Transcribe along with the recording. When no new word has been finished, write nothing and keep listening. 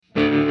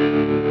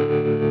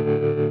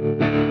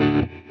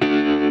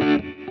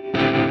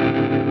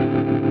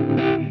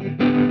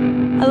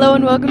Hello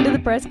and welcome to the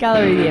Press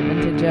Gallery, the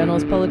Edmonton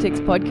Journal's politics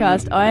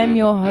podcast. I am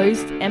your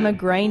host, Emma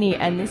Graney,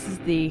 and this is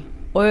the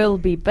Oil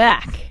Be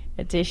Back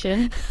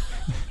edition.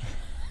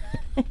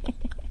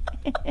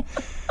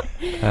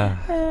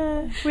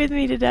 With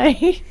me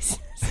today is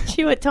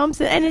Stuart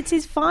Thomson, and it's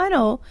his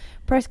final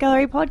Press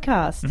Gallery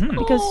podcast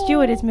because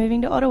Stuart is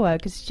moving to Ottawa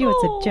because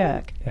Stuart's a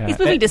jerk. Yeah. He's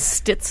moving to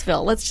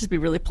Stittsville. Let's just be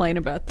really plain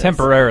about this.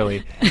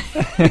 Temporarily.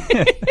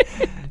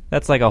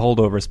 That's like a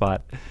holdover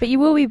spot. But you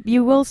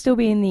will still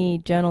be in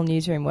the Journal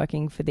newsroom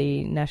working for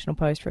the National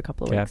Post for a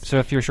couple of weeks. So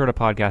if you're short a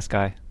podcast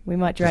guy, we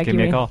might drag just give you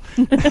me in.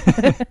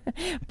 a call.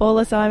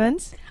 Paula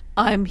Simons.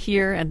 I'm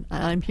here, and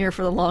I'm here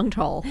for the long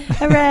haul.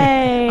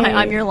 Hooray!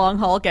 I'm your long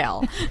haul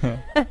gal.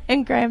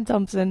 And Graham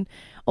Thompson,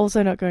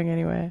 also not going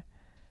anywhere.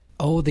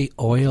 Oh, the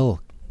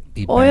oil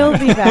be back. Oil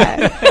be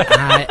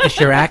back. It's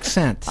your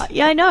accent.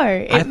 Yeah, I know.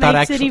 It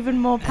makes it even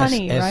more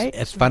punny, right?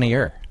 It's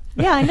funnier.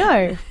 Yeah, I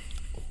know.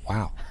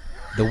 Wow.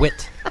 The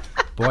wit.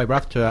 Boy, we're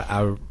off to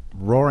a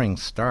roaring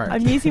start.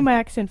 I'm using my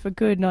accent for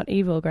good, not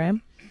evil,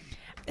 Graham.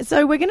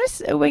 So we're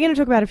gonna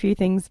talk about a few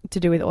things to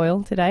do with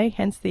oil today,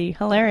 hence the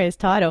hilarious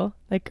title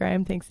that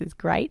Graham thinks is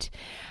great.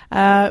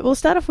 We'll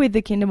start off with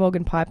the Kinder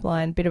Morgan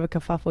pipeline, bit of a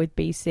kerfuffle with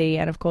BC,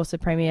 and of course the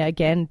Premier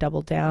again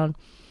doubled down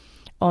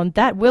on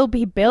that will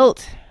be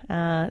built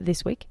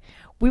this week.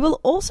 We will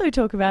also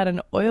talk about an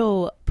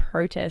oil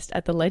protest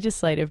at the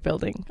Legislative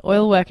Building.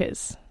 Oil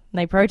workers,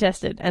 they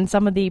protested, and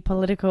some of the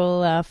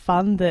political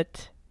fun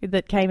that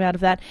came out of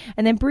that.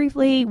 And then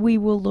briefly, we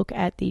will look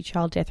at the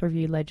child death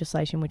review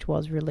legislation, which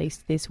was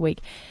released this week.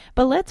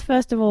 But let's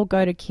first of all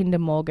go to Kinder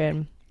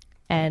Morgan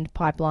and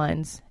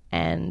pipelines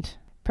and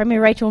Premier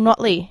Rachel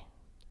Notley.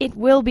 It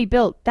will be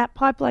built. That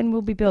pipeline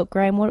will be built.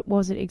 Graham, what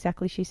was it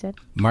exactly she said?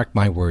 Mark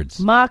my words.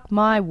 Mark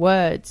my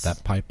words.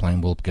 That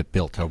pipeline will get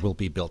built, or will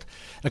be built.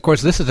 And of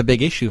course, this is a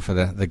big issue for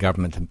the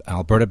government of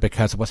Alberta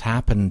because of what's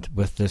happened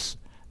with this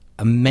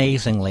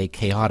amazingly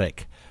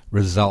chaotic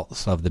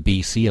results of the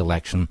BC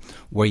election,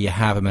 where you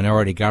have a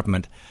minority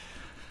government.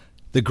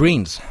 The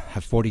Greens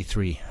have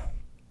 41.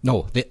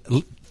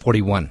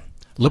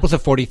 Liberals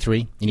have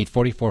 43. You need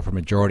 44 for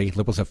majority.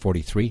 Liberals have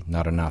 43.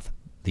 Not enough.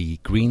 The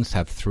Greens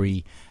have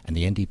 3, and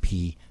the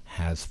NDP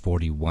has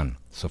 41.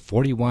 So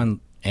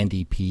 41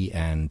 NDP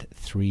and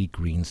 3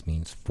 Greens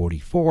means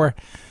 44.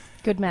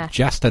 Good math.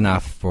 Just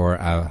enough for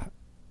a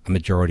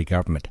majority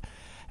government.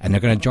 And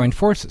they're going to join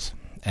forces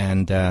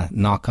and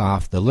knock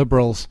off the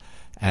Liberals.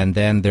 And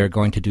then they're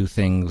going to do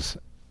things,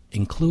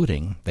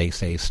 including, they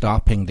say,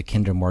 stopping the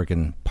Kinder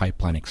Morgan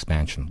pipeline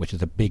expansion, which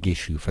is a big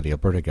issue for the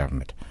Alberta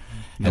government.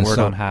 No word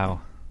on how.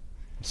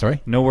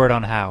 Sorry? No word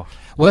on how.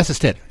 Well, that's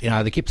just it.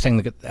 They keep saying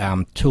they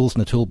get tools in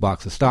the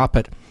toolbox to stop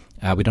it.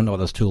 We don't know what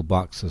those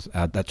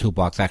toolboxes that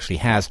toolbox actually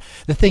has.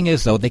 The thing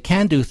is, though, they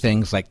can do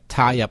things like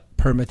tie up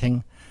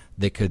permitting.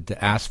 They could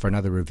ask for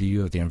another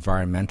review of the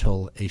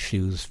environmental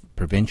issues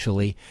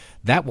provincially.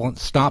 That won't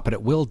stop it.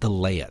 It will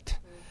delay it.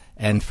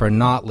 And for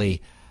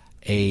Notley,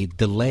 a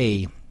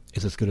delay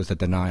is as good as a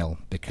denial,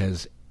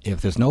 because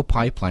if there's no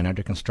pipeline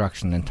under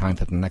construction in time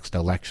for the next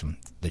election,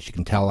 that she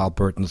can tell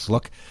Albertans,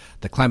 look,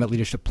 the climate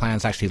leadership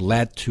plans actually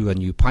led to a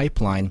new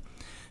pipeline.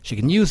 She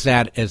can use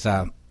that as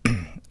a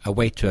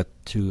way to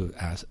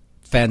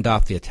fend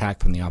off the attack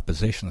from the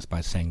oppositions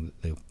by saying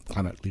the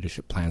climate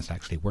leadership plan is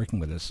actually working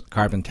with us.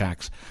 Carbon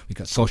tax, we've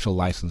got social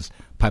license,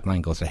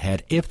 pipeline goes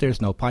ahead. If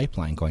there's no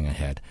pipeline going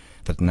ahead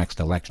for the next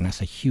election, that's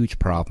a huge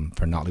problem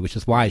for Notley, which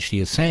is why she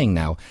is saying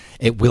now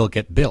it will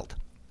get built.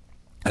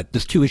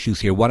 There's 2 issues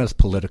here. One is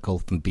political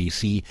from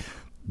BC.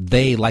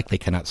 They likely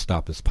cannot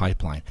stop this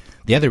pipeline.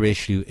 The other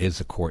issue is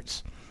the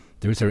courts.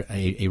 There is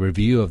a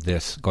review of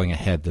this going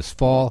ahead this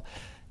fall.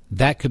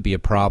 That could be a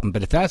problem,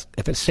 but if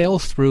it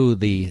sails through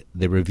the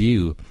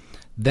review,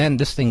 then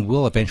this thing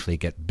will eventually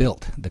get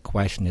built. The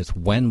question is,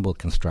 when will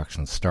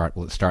construction start?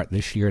 Will it start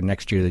this year,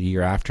 next year, the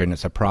year after? And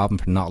it's a problem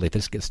for Notley. If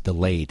this gets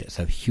delayed, it's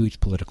a huge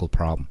political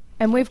problem.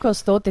 And we, of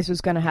course, thought this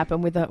was going to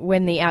happen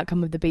when the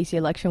outcome of the BC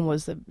election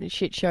was the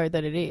shit show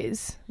that it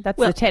is. That's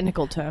the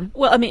technical term.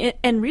 Well, I mean,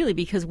 and really,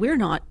 because we're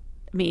not,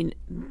 I mean,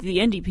 the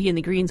NDP and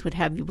the Greens would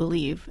have you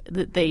believe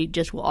that they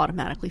just will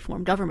automatically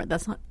form government.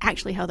 That's not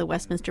actually how the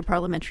Westminster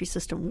parliamentary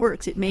system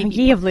works. It may be...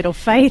 Ye of little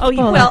faith. Oh,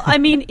 well, I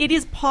mean, it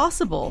is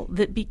possible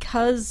that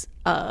because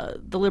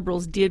the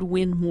Liberals did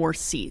win more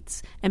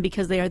seats, and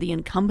because they are the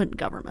incumbent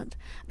government,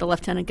 the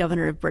Lieutenant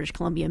Governor of British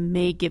Columbia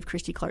may give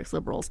Christy Clark's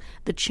Liberals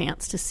the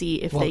chance to see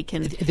if they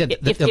can...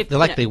 They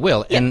likely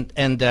will. Yeah.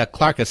 And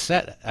Clark has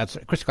said,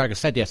 Christy Clark has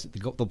said, yes,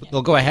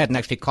 they'll go ahead and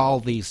actually call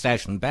the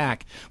session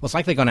back. What's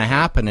likely going to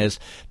happen is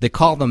they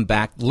call them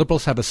back, the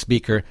Liberals have a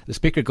speaker, the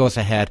speaker goes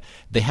ahead,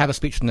 they have a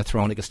speech from the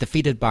throne, it gets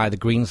defeated by the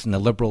Greens and the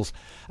Liberals,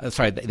 the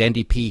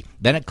NDP,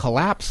 then it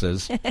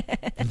collapses,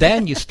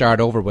 then you start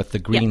over with the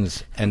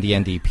Greens and the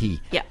NDP.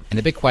 Yeah. And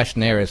the big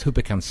question there is who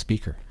becomes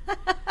speaker?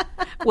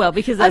 Well,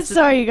 because I'm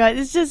sorry, you guys.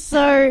 It's just so...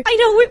 I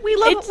know, we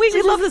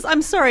love this.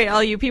 I'm sorry,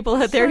 all you people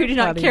out there who do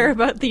not care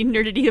about the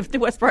nerdity of the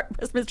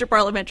Westminster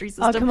parliamentary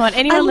system. Oh, come on.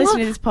 Anyone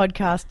listening to this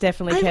podcast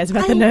definitely cares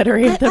about the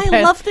nerdery of the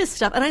I love this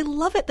stuff, and I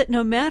love it that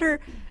no matter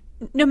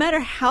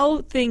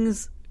how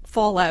things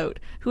fall out,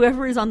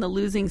 whoever is on the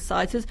losing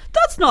side says,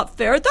 that's not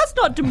fair, that's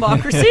not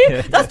democracy,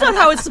 that's not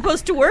how it's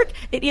supposed to work.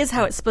 It is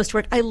how it's supposed to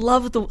work. I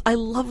love the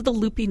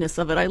loopiness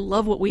of it. I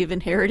love what we have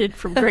inherited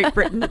from Great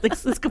Britain.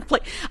 this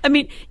complaint. I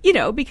mean,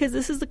 because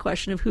this is the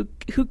question of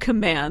who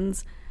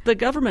commands the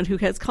government, who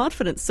has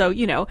confidence. So,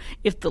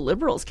 if the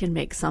Liberals can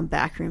make some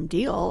backroom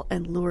deal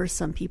and lure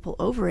some people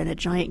over in a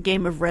giant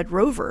game of Red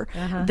Rover,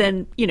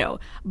 then,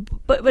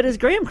 but as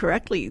Graham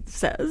correctly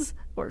says,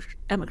 or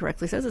Emma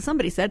correctly says, as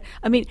somebody said,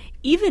 I mean,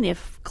 even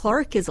if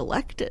Clark is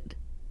elected,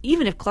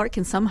 even if Clark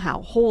can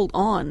somehow hold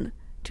on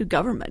to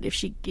government, if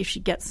she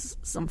gets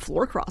some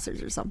floor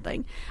crossers or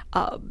something,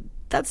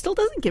 that still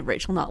doesn't give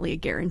Rachel Notley a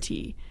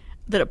guarantee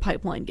that a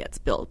pipeline gets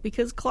built,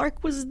 because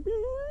Clark was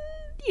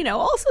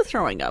also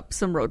throwing up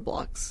some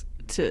roadblocks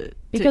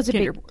because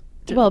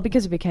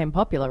it became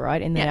popular,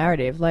 right, in the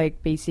narrative.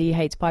 Like, BC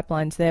hates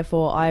pipelines,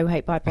 therefore I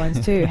hate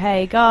pipelines too.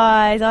 Hey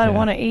guys, I don't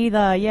want to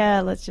either.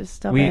 Yeah, let's just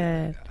stop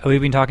it.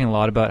 We've been talking a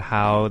lot about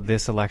how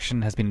this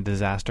election has been a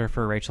disaster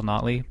for Rachel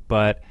Notley,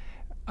 but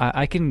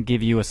I can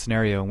give you a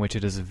scenario in which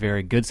it is a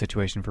very good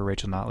situation for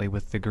Rachel Notley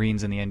with the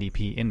Greens and the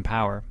NDP in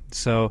power.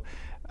 So,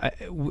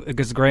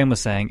 because Graham was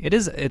saying,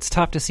 it's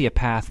tough to see a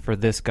path for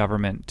this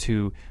government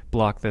to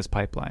block this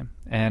pipeline.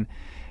 And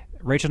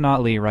Rachel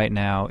Notley right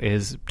now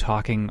is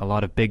talking a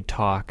lot of big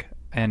talk.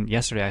 And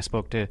yesterday I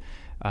spoke to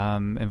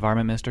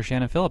Environment Minister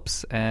Shannon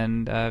Phillips,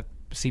 and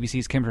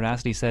CBC's Kim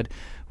Vernacity said,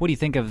 what do you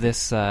think of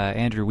this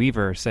Andrew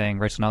Weaver saying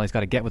Rachel Notley's got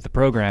to get with the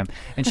program?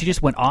 And she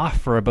just went off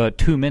for about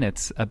 2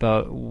 minutes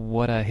about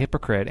what a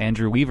hypocrite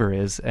Andrew Weaver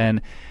is.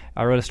 And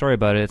I wrote a story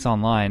about it. It's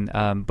online.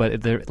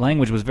 But the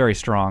language was very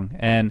strong.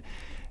 And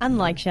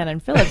unlike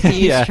Shannon Phillips, to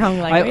use strong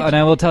language. And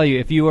I will tell you,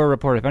 if you are a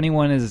reporter, if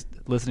anyone is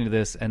listening to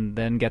this and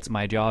then gets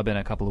my job in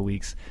a couple of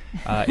weeks,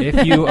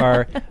 if you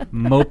are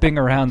moping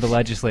around the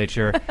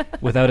legislature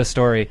without a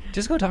story,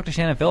 just go talk to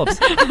Shannon Phillips.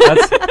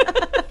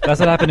 That's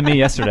what happened to me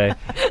yesterday.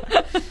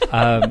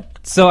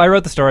 So I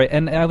wrote the story,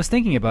 and I was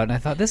thinking about it, and I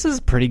thought this is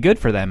pretty good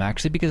for them,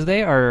 actually, because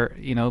they are,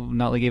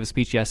 Notley gave a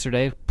speech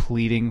yesterday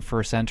pleading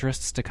for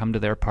centrists to come to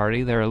their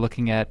party. They're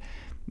looking at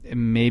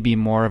maybe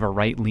more of a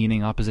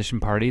right-leaning opposition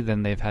party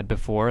than they've had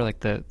before, like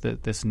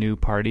this new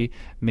party,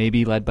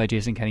 maybe led by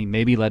Jason Kenney,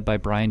 maybe led by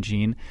Brian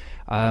Jean.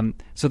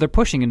 So they're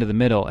pushing into the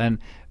middle, and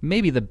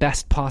maybe the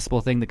best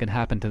possible thing that can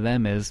happen to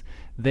them is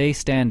they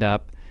stand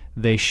up,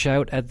 they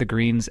shout at the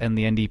Greens and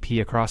the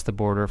NDP across the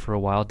border for a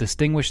while,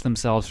 distinguish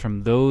themselves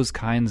from those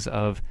kinds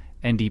of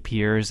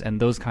NDPers and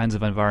those kinds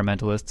of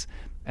environmentalists,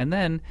 and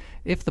then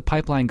if the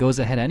pipeline goes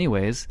ahead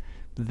anyways,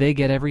 they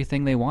get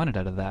everything they wanted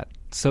out of that.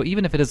 So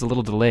even if it is a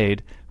little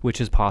delayed,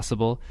 which is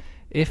possible,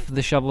 if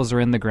the shovels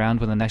are in the ground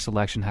when the next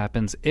election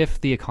happens,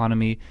 if the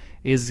economy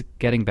is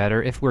getting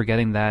better, if we're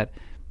getting that,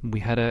 we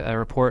had a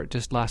report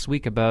just last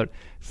week about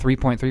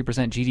 3.3%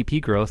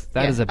 GDP growth.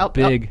 That is a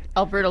big...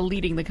 Alberta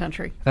leading the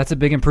country. That's a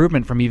big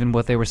improvement from even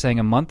what they were saying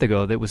a month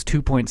ago. That was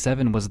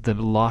 2.7 was the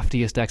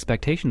loftiest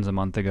expectations a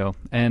month ago.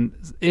 And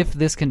if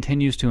this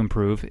continues to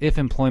improve, if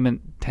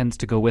employment tends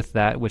to go with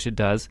that, which it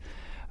does,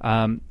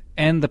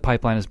 and the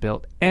pipeline is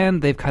built,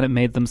 and they've kind of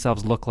made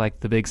themselves look like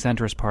the big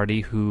centrist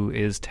party who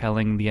is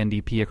telling the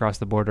NDP across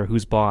the border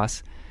who's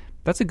boss,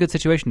 that's a good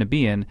situation to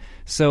be in.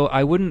 So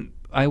I wouldn't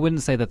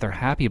say that they're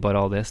happy about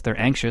all this. They're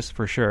anxious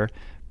for sure,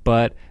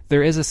 but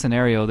there is a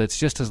scenario that's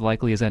just as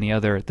likely as any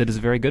other that is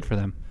very good for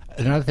them.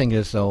 Another thing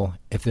is, though,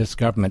 if this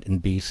government in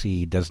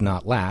BC does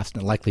not last,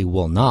 and likely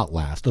will not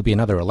last, there'll be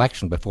another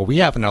election before we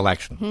have an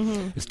election.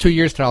 Mm-hmm. It's 2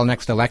 years till our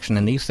next election,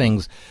 and these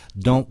things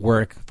don't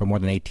work for more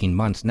than 18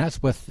 months. And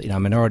that's with a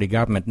minority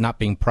government not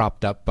being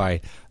propped up by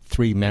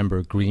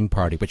three-member Green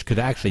Party, which could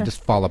actually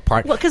just fall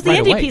apart. Well, because the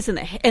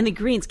NDPs and the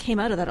Greens came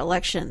out of that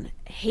election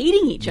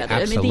hating each other.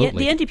 Absolutely. I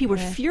mean, the NDP were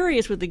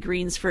furious with the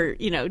Greens for,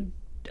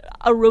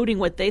 eroding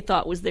what they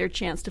thought was their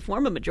chance to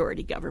form a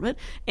majority government.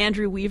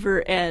 Andrew Weaver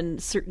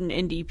and certain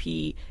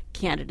NDP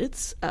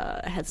candidates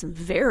had some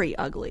very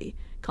ugly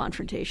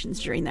confrontations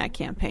during that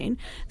campaign.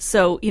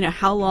 So,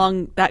 how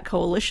long that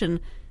coalition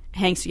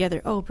hangs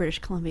together. Oh, British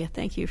Columbia,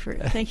 thank you for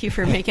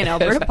making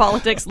Alberta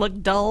politics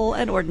look dull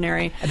and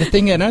ordinary.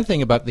 Another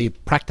thing about the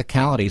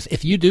practicalities,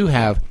 if you do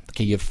have,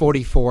 you have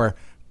 44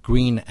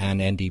 Green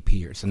and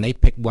NDPers, and they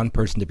pick one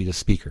person to be the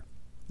speaker.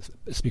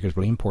 The speaker is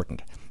really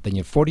important. Then you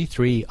have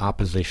 43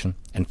 opposition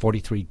and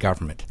 43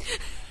 government.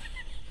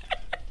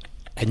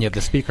 And you have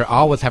the speaker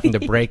always having to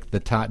break the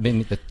tie,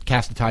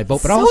 cast the tie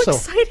vote. But so also,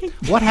 exciting.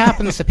 What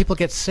happens if people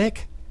get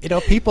sick?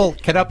 People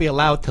cannot be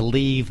allowed to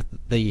leave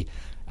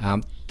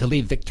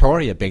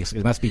Victoria,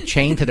 basically. They must be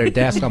chained to their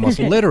desk almost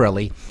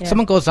literally. Yeah.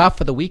 Someone goes off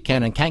for the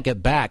weekend and can't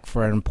get back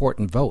for an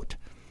important vote.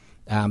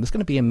 It's going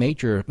to be a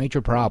major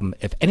problem.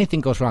 If anything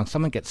goes wrong,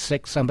 someone gets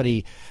sick,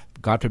 somebody,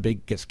 God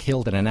forbid, gets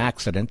killed in an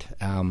accident.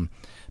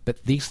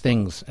 But these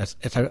things,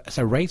 it's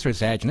a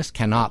razor's edge, and this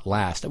cannot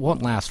last. It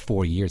won't last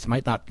 4 years. It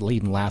might not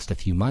even last a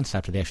few months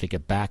after they actually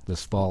get back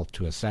this fall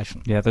to a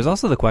session. Yeah, there's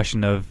also the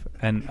question of,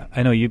 and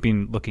I know you've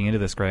been looking into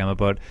this, Graham,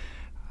 about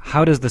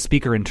how does the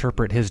speaker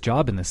interpret his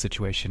job in this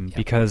situation? Yep.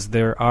 Because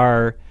there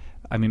are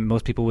I mean,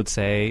 most people would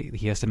say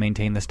he has to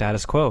maintain the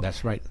status quo.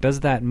 That's right.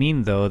 Does that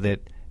mean, though,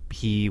 that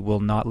he will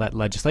not let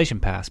legislation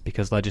pass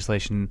because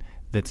legislation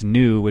that's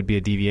new would be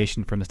a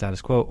deviation from the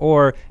status quo?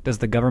 Or does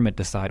the government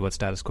decide what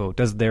status quo?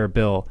 Does their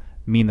bill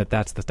mean that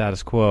that's the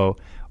status quo?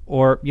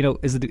 Or,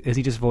 is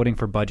he just voting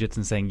for budgets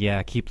and saying,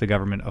 yeah, keep the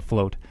government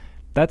afloat?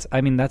 That's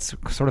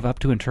sort of up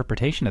to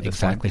interpretation at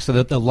this point. Exactly.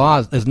 So the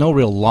laws, there's no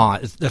real law.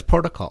 There's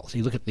protocols.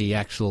 You look at the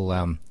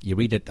actual, you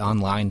read it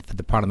online for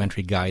the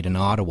Parliamentary Guide in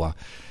Ottawa,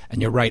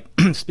 and you're right,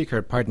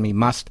 Speaker,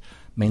 must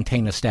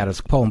maintain a status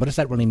quo. And what does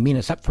that really mean?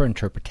 It's up for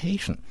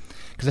interpretation.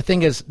 Because the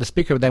thing is, the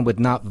Speaker then would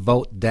not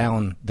vote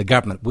down the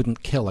government,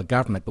 wouldn't kill a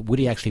government, but would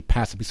he actually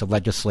pass a piece of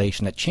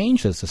legislation that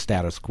changes the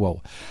status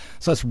quo?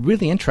 So it's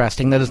really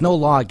interesting that there's no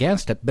law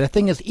against it. But the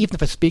thing is, even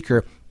if a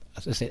Speaker,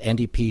 as I said,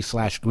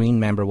 NDP/Green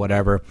member,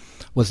 whatever,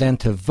 was then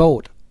to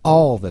vote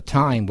all the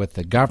time with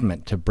the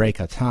government to break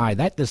a tie,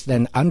 that just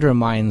then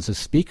undermines the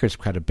Speaker's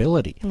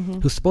credibility,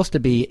 who's supposed to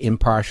be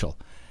impartial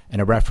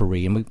and a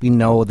referee. And we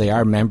know they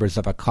are members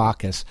of a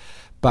caucus,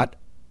 but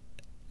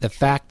the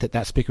fact that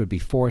that Speaker would be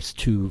forced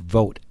to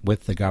vote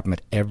with the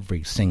government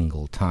every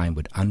single time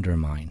would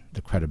undermine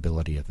the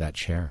credibility of that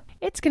chair.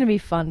 It's going to be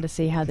fun to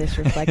see how this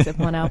reflects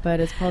upon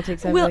Alberta's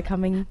politics over the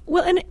coming...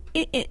 Well, and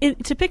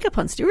to pick up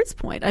on Stuart's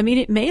point, I mean,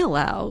 it may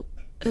allow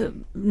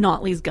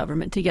Notley's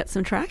government to get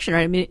some traction,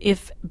 right? I mean,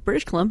 if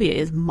British Columbia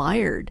is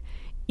mired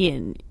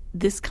in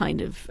this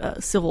kind of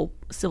civil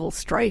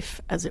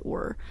strife, as it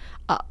were,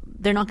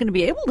 they're not going to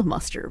be able to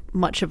muster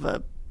much of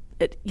a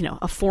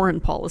foreign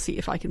policy,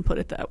 if I can put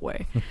it that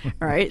way.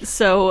 All right.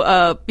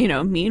 So,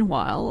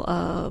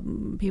 meanwhile,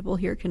 people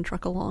here can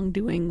truck along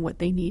doing what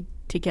they need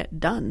to get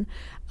done.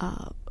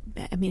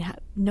 I mean,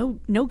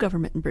 no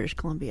government in British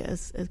Columbia,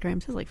 as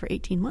Graham says, like for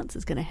 18 months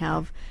is going to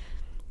have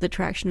the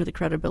traction or the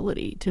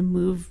credibility to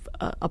move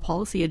a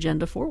policy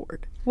agenda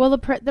forward. Well, the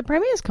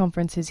Premier's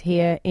Conference is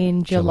here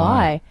in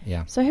July.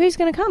 Yeah. So who's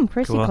going to come?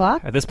 Christy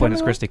Clark? At this point,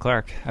 it's Christy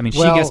Clark. I mean,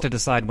 she gets to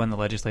decide when the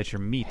legislature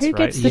meets, Who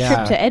gets the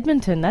trip to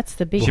Edmonton? That's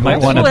the big might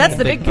question. wanna- That's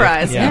the big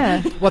prize.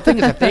 Yeah. Well, the thing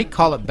is, if they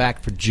call it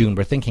back for June,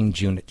 we're thinking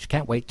June. You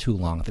can't wait too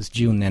long. If it's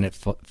June, then it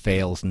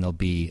fails, and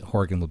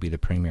Horgan will be the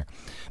Premier.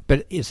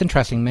 But it's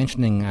interesting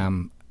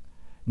mentioning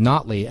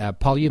Notley.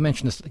 Paul, you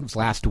mentioned this, I think it was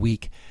last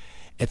week.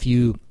 If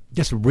you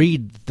just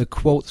read the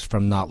quotes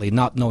from Notley,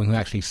 not knowing who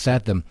actually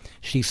said them,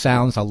 she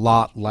sounds a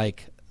lot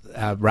like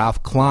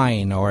Ralph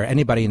Klein or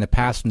anybody in the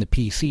past from the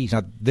PCs.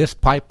 Now, this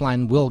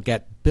pipeline will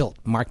get built,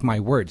 mark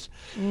my words.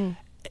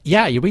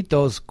 Yeah, you read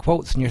those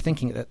quotes and you're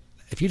thinking that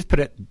if you just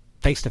put it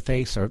face to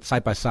face or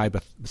side by side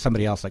with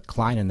somebody else like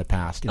Klein in the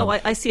past.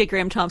 I see a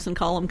Graham Thomson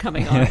column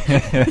coming on.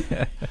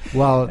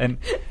 Well, and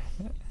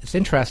it's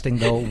interesting,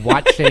 though,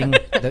 watching,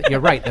 you're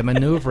right, the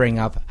maneuvering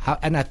of how,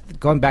 and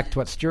going back to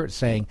what Stuart's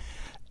saying,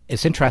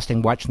 it's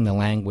interesting watching the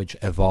language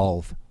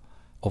evolve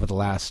over the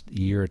last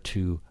year or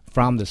two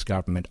from this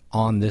government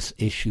on this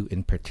issue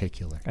in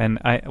particular. And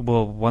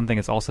one thing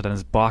it's also done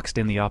is boxed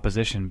in the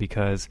opposition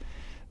because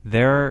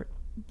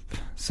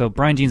so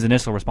Brian Jean's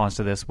initial response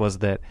to this was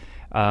that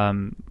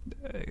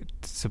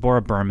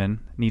Sabora Berman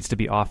needs to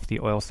be off the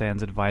oil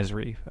sands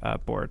advisory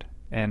board.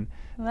 And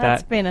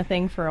that's been a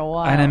thing for a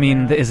while. And I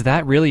mean, is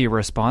that really a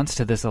response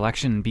to this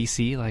election in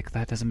BC? Like,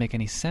 that doesn't make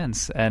any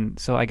sense. And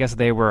so I guess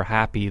they were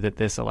happy that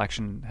this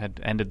election had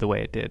ended the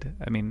way it did.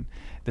 I mean,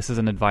 this is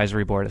an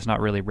advisory board. It's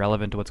not really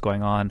relevant to what's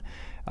going on.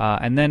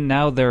 And then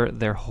now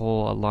their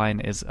whole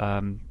line is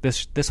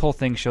this whole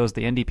thing shows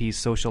the NDP's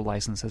social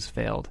license has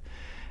failed.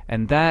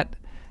 And that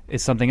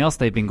is something else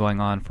they've been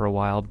going on for a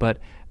while. But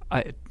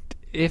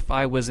if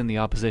I was in the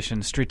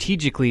opposition,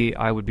 strategically,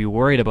 I would be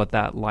worried about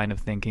that line of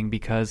thinking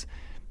because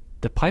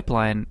the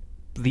pipeline,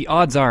 the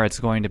odds are it's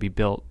going to be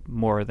built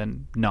more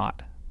than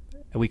not.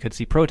 We could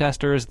see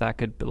protesters, a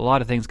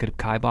lot of things could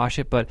kibosh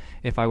it, but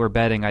if I were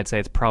betting, I'd say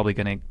it's probably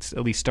going to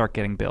at least start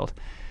getting built.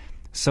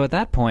 So at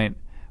that point,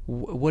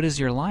 what is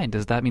your line?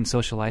 Does that mean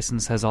social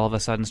license has all of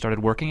a sudden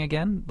started working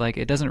again? Like,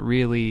 it doesn't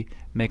really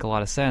make a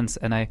lot of sense,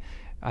 and I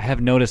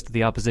have noticed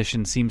the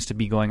opposition seems to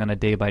be going on a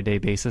day-by-day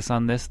basis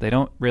on this. They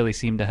don't really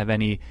seem to have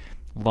any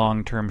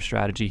long-term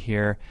strategy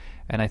here,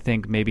 and I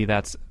think maybe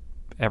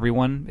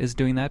everyone is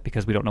doing that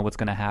because we don't know what's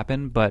going to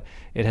happen, but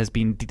it has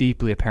been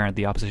deeply apparent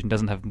the opposition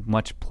doesn't have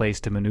much place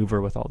to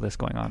maneuver with all this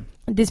going on.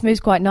 This moves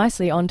quite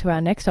nicely on to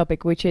our next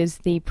topic, which is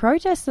the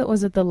protest that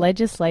was at the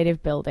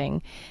Legislative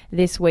Building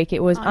this week.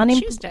 It was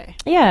Tuesday.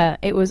 Yeah,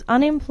 it was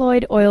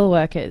unemployed oil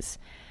workers.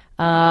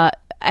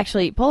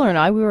 Actually, Paula and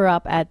I, we were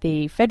up at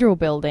the federal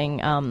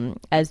building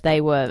as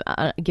they were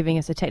giving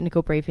us a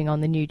technical briefing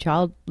on the new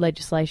child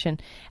legislation,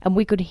 and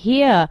we could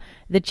hear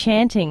the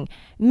chanting.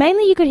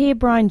 Mainly, you could hear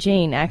Brian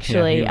Jean.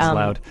 Actually, yeah, he was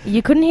loud.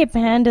 You couldn't hear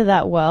Panda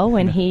that well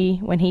when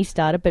he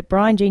started, but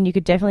Brian Jean, you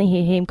could definitely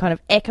hear him kind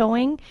of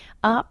echoing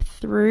up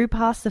through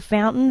past the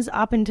fountains,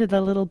 up into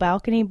the little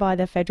balcony by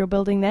the federal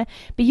building there.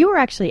 But you were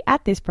actually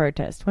at this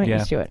protest, weren't you,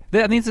 Stuart?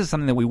 I think this is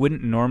something that we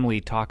wouldn't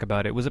normally talk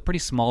about. It was a pretty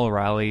small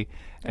rally.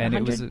 And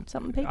it was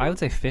something people? I would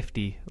say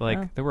 50.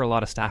 There were a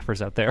lot of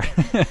staffers out there.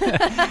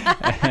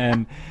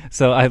 And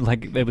so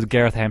it was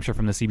Gareth Hampshire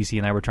from the CBC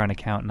and I were trying to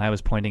count, and I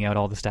was pointing out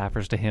all the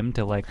staffers to him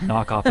to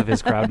knock off of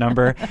his crowd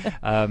number.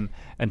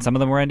 And some of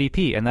them were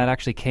NDP, and that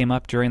actually came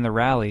up during the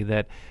rally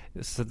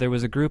so there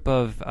was a group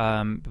of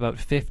about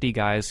 50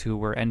 guys who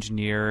were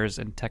engineers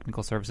and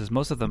technical services.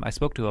 Most of them, I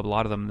spoke to a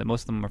lot of them, that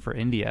most of them were for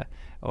India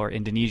or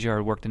Indonesia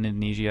or worked in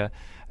Indonesia,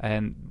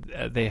 and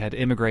they had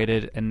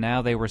immigrated, and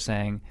now they were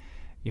saying,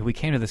 we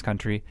came to this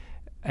country,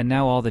 and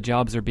now all the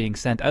jobs are being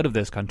sent out of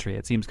this country.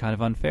 It seems kind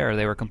of unfair.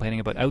 They were complaining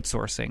about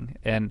outsourcing,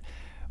 and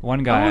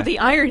one guy... Oh, the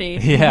irony.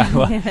 Yeah,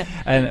 well,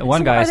 and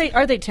one guy...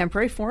 Are they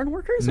temporary foreign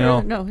workers?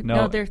 No,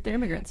 no, they're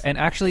immigrants. And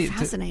actually,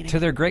 fascinating. To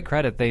their great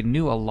credit, they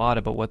knew a lot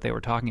about what they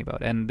were talking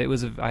about, and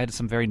I had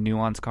some very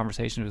nuanced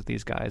conversations with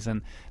these guys,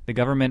 and the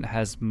government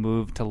has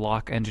moved to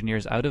lock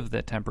engineers out of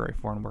the temporary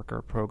foreign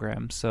worker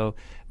program, so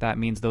that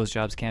means those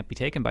jobs can't be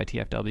taken by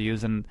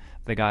TFWs, and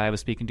the guy I was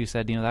speaking to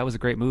said, that was a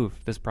great move.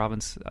 The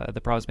province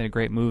made a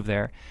great move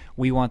there.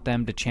 We want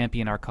them to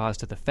champion our cause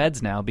to the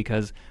feds now,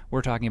 because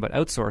we're talking about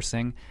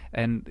outsourcing,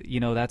 and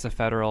that's a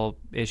federal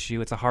issue.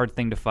 It's a hard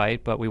thing to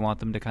fight, but we want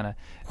them to kind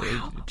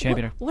of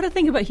champion. What a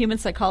thing about human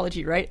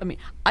psychology, right? I mean,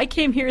 I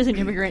came here as an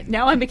immigrant.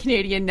 Now I'm a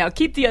Canadian. Now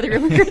keep the other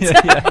immigrants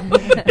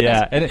out.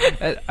 Yeah.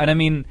 And I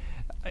mean,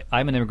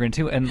 I'm an immigrant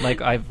too, and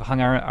I've hung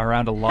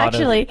around a lot.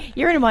 Actually,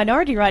 you're in a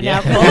minority right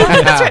now,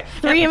 Paula. That's right.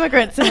 3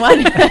 immigrants and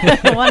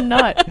one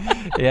not.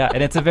 Yeah,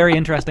 and it's a very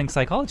interesting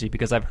psychology,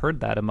 because I've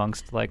heard that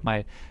amongst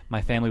my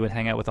family would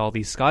hang out with all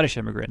these Scottish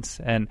immigrants,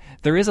 and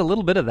there is a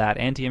little bit of that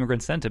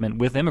anti-immigrant sentiment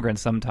with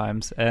immigrants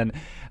sometimes, and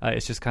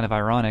it's just kind of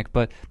ironic.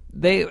 But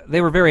they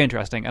were very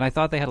interesting, and I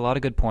thought they had a lot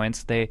of good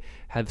points. They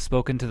had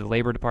spoken to the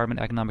Labor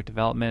Department, Economic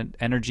Development,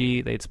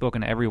 Energy. They'd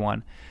spoken to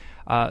everyone.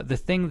 The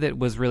thing that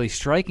was really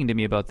striking to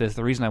me about this,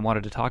 the reason I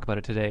wanted to talk about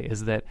it today,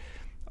 is that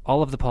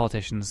all of the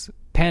politicians,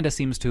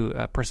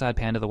 Prasad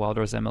Panda, the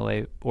Wildrose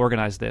MLA,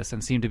 organized this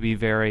and seemed to be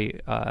very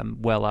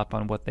well up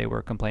on what they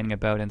were complaining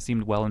about and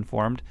seemed well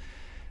informed.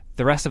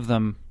 The rest of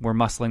them were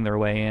muscling their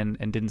way in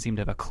and didn't seem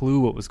to have a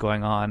clue what was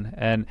going on.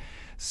 And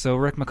so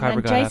Rick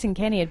McIver got Jason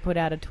Kenney had put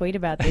out a tweet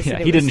about this. Yeah,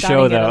 that he didn't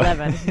show, though.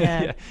 11.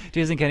 Yeah. Yeah.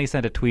 Jason Kenney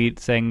sent a tweet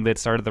saying that it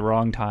started the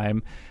wrong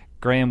time.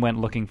 Graham went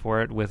looking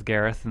for it with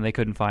Gareth, and they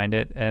couldn't find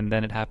it, and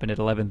then it happened at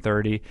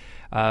 11:30.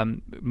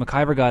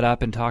 McIver got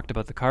up and talked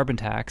about the carbon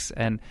tax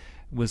and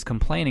was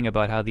complaining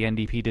about how the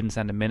NDP didn't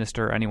send a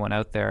minister or anyone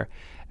out there.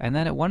 And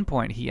then at one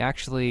point, he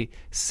actually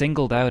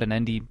singled out an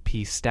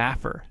NDP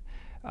staffer,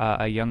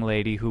 a young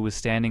lady who was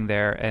standing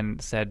there,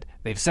 and said,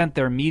 they've sent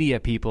their media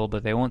people,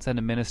 but they won't send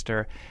a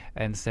minister,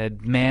 and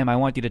said, ma'am, I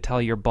want you to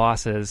tell your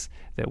bosses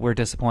that we're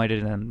disappointed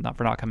in them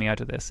for not coming out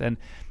to this. And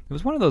it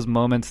was one of those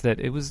moments that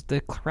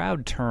the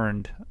crowd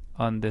turned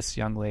on this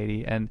young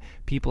lady, and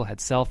people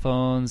had cell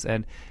phones,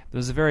 and it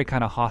was a very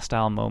kind of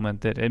hostile moment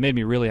that it made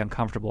me really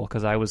uncomfortable,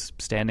 because I was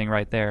standing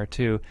right there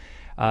too.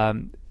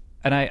 And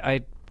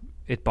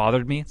it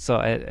bothered me. So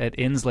at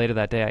Inns later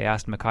that day, I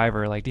asked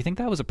McIver, do you think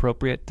that was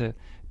appropriate to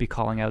be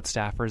calling out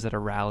staffers at a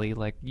rally?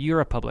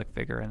 You're a public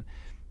figure, and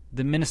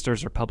the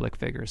ministers are public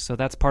figures, so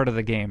that's part of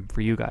the game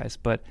for you guys,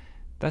 but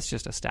that's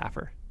just a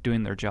staffer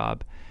doing their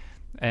job.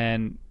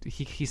 And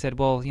he said,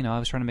 well, I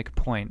was trying to make a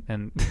point.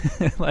 And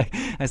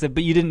I said,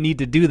 but you didn't need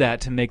to do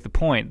that to make the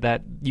point.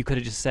 That you could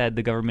have just said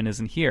the government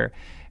isn't here.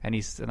 And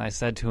I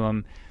said to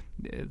him,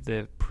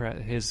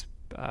 his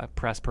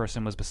press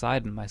person was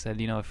beside him. I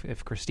said,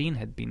 if Christine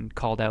had been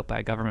called out by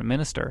a government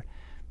minister,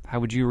 how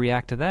would you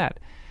react to that?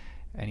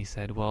 And he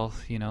said, well,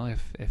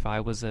 if I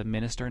was a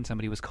minister and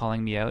somebody was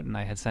calling me out and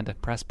I had sent a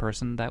press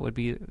person,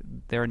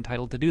 they're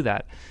entitled to do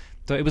that.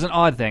 So it was an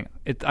odd thing.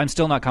 I'm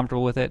still not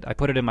comfortable with it. I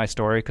put it in my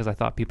story because I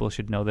thought people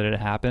should know that it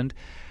happened.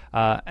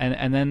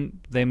 And then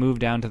they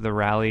moved down to the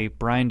rally.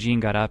 Brian Jean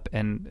got up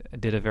and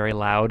did a very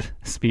loud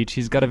speech.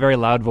 He's got a very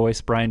loud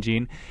voice, Brian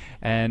Jean.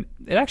 And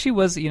it actually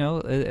was,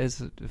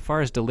 as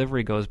far as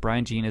delivery goes,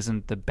 Brian Jean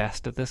isn't the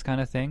best at this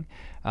kind of thing.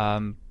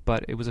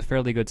 But it was a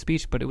fairly good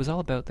speech, but it was all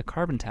about the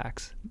carbon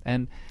tax.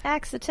 And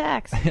Axe the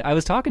tax. I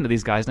was talking to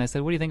these guys, and I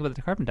said, what do you think about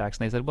the carbon tax?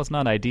 And they said, well, it's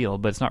not ideal,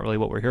 but it's not really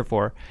what we're here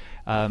for.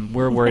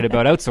 We're worried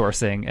about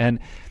outsourcing. And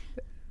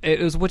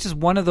which is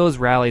one of those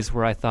rallies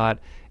where I thought,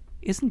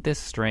 isn't this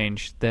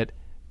strange that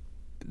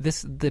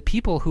the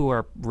people who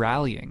are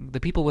rallying, the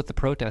people with the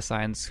protest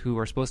signs who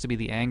are supposed to be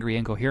the angry,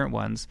 incoherent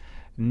ones,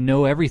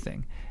 know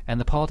everything, and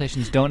the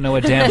politicians don't know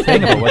a damn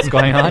thing about what's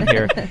going on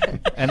here.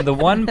 And the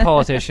one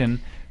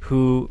politician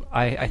who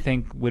I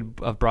think would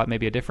have brought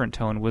maybe a different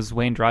tone was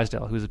Wayne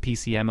Drysdale, who's a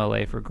PC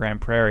MLA for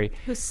Grand Prairie.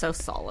 Who's so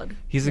solid.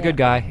 He's a good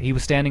guy. He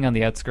was standing on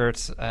the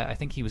outskirts. I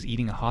think he was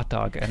eating a hot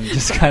dog and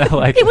just kind of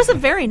like... It was a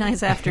very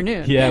nice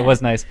afternoon. Yeah, it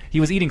was nice. He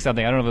was eating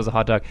something. I don't know if it was a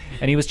hot dog.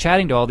 And he was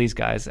chatting to all these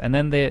guys. And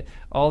then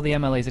all the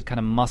MLAs had kind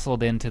of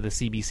muscled into the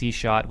CBC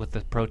shot with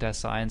the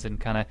protest signs and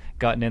kind of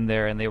gotten in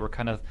there, and they were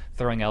kind of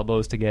throwing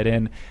elbows to get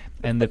in.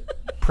 And the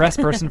press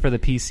person for the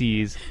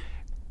PCs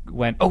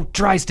went, "Oh,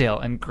 Drysdale,"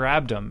 and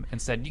grabbed him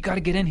and said, "You got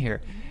to get in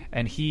here."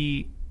 And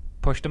he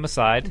pushed him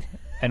aside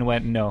and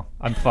went, "No,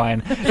 I'm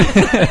fine."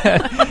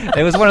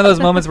 It was one of those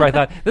moments where I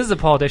thought, this is a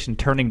politician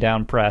turning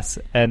down press,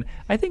 and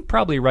I think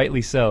probably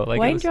rightly so. Like,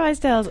 Wayne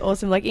Drysdale's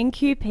awesome. Like in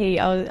QP,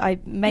 I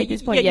made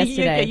this point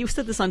yesterday. Yeah, you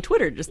said this on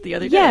Twitter just the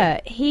other day. Yeah,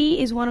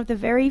 he is one of the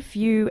very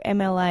few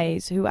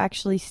MLAs who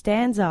actually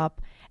stands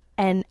up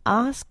and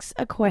asks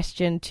a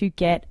question to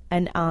get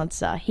an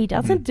answer. He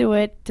doesn't do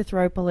it to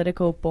throw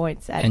political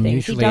points at and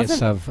things. usually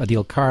it's of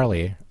Adil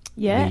Carlier.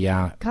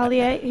 Yeah,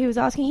 Carlier, he was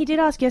asking. He did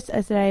ask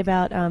yesterday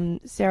about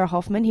Sarah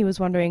Hoffman. He was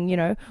wondering,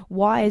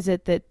 why is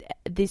it that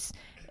this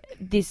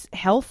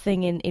health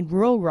thing in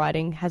rural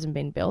riding hasn't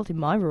been built, in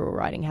my rural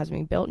riding hasn't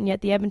been built, and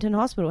yet the Edmonton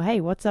Hospital, hey,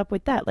 what's up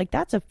with that? Like,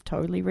 that's a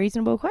totally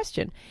reasonable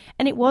question.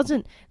 And it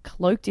wasn't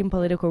cloaked in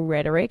political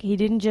rhetoric. He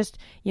didn't just,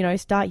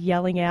 start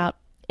yelling out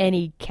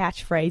any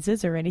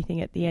catchphrases or anything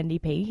at the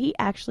NDP. He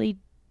actually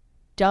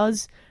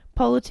does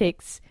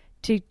politics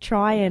to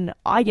try and,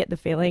 I get the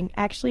feeling,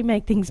 actually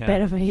make things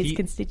better for his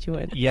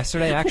constituent.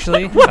 Yesterday,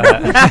 actually...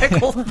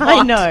 Radical thought.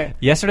 I know.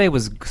 Yesterday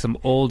was some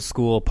old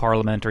school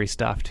parliamentary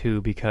stuff,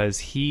 too, because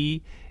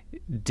he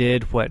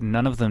did what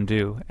none of them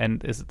do.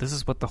 And this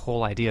is what the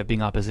whole idea of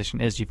being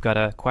opposition is. You've got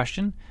a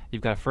question,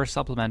 you've got a first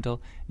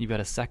supplemental, you've got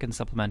a second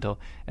supplemental,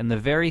 and the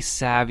very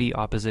savvy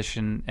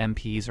opposition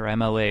MPs or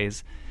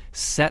MLAs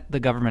set the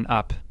government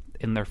up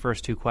in their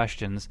first two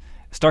questions.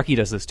 Starkey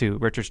does this too.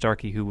 Richard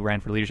Starkey, who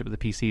ran for leadership of the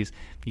PCs.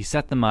 You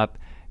set them up,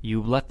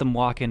 you let them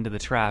walk into the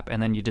trap,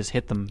 and then you just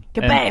hit them.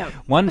 Kabam!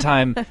 One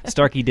time,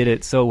 Starkey did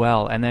it so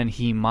well, and then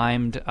he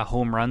mimed a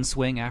home run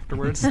swing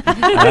afterwards. And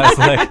I was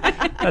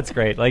like, that's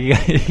great. Like,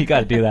 you got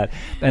to do that.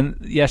 And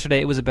yesterday,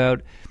 it was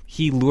about,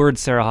 he lured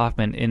Sarah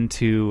Hoffman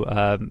into,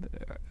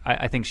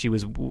 I think she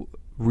was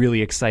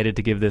really excited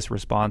to give this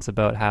response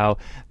about how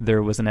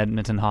there was an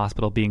Edmonton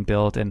hospital being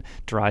built and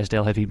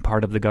Drysdale had been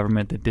part of the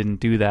government that didn't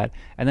do that.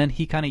 And then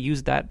he kind of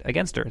used that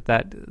against her,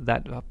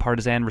 that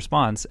partisan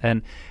response.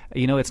 And,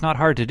 it's not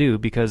hard to do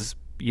because,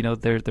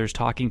 there's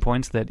talking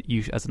points that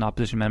you as an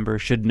opposition member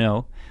should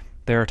know.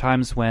 There are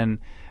times when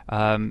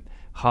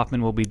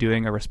Hoffman will be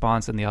doing a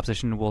response and the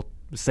opposition will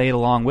say it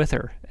along with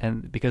her,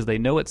 and because they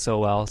know it so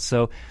well.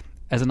 So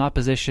as an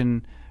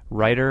opposition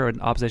writer or an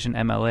opposition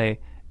MLA,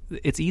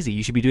 it's easy.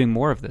 You should be doing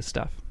more of this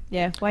stuff.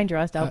 Yeah, Wayne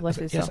Drysdale, bless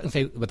his soul. Yes, and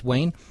say with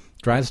Wayne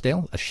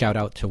Drysdale, a shout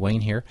out to Wayne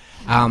here.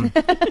 I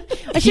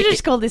should have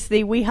just called this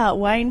the We Heart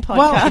Wayne podcast.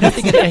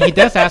 Well, he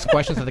does ask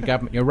questions of the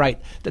government. You're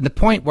right. The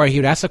point where he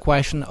would ask a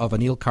question of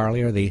Anil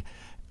Carlier, the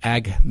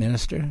ag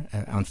minister,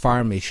 on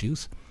farm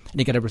issues, and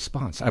you get a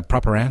response, a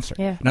proper answer.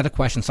 Yeah. Another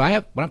question. So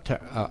I went up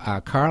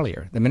to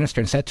Carlier, the minister,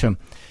 and said to him,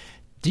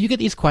 do you get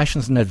these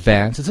questions in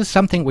advance? Is this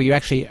something where you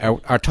actually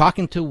are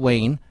talking to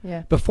Wayne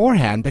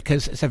beforehand?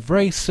 Because it's a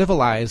very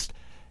civilized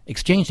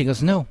exchange. He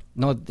goes, no,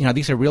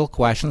 these are real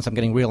questions. I'm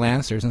getting real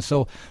answers. And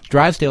so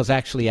Drysdale's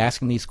actually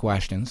asking these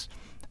questions.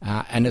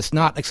 And it's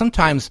not, like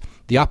sometimes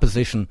the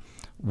opposition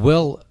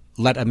will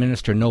let a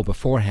minister know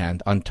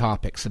beforehand on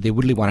topics that they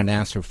really want an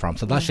answer from.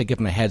 So they'll actually give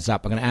them a heads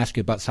up. I'm going to ask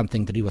you about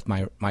something to do with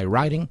my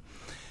writing.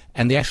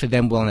 And they actually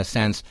then will, in a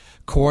sense,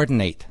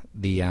 coordinate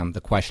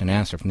the question and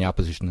answer from the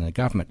opposition and the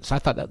government. So I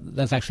thought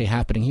that's actually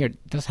happening here.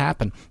 It does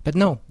happen, but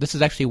no, this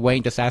is actually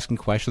Wayne just asking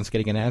questions,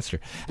 getting an answer.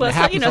 Well,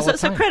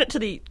 so credit to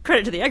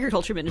the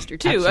agriculture minister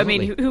too.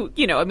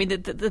 Absolutely. I mean,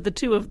 the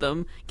two of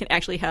them can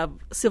actually have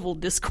civil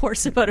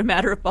discourse about a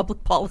matter of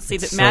public policy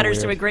that so matters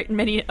weird. to a great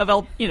many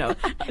of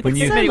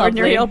many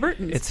ordinary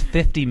Albertans. It's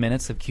 50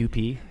 minutes of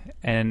QP.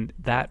 And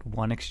that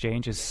one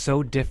exchange is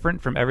so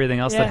different from everything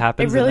else that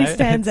happens. It really in there.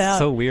 stands It's out.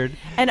 so weird.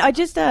 And I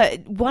just,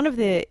 one of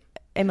the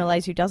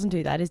MLAs who doesn't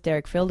do that is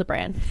Derek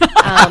Fildebrand.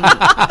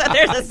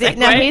 There's a segue.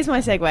 Now, here's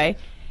my segue.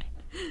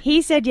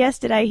 He said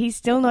yesterday he's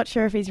still not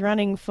sure if he's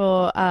running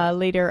for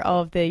leader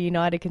of the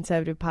United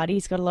Conservative Party.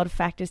 He's got a lot of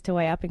factors to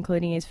weigh up,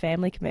 including his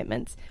family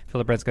commitments.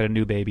 Philip got a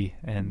new baby,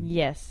 and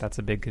yes, that's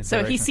a big So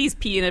consideration. he sees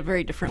P in a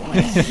very different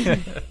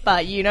way.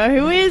 But you know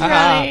who is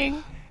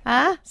running?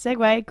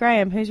 Segue.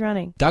 Graham, who's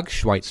running? Doug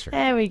Schweitzer,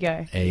 There we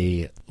go.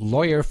 a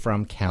lawyer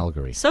from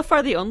Calgary. So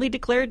far, the only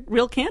declared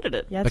real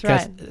candidate. That's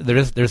because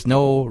right. there's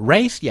no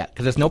race yet,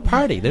 because there's no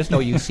party. There's no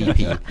UCP.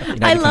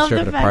 United I love the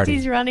Conservative fact Party.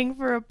 he's running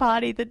for a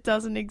party that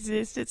doesn't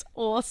exist. It's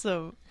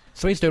awesome.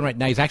 So he's doing right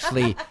now. He's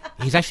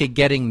actually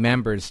getting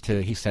members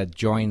to, he said,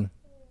 join,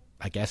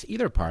 I guess,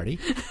 either party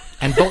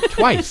and vote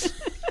twice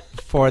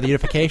for the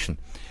unification.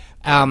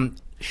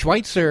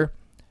 Schweitzer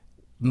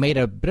made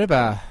a bit of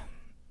a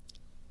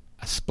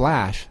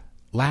splash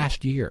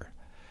last year.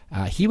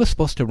 He was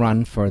supposed to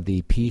run for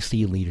the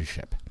PC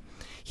leadership.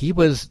 He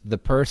was the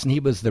person, he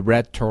was the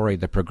red Tory,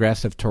 the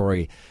progressive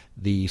Tory,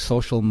 the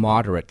social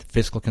moderate,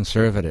 fiscal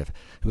conservative,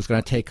 who was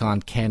going to take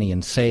on Kenney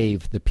and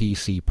save the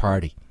PC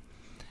party.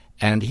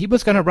 And he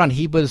was going to run.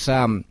 He was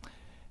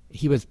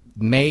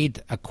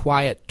made a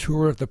quiet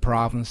tour of the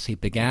province. He's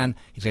going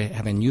to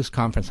have a news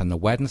conference on the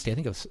Wednesday. I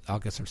think it was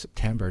August or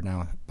September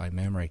now, by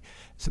memory.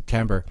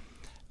 September.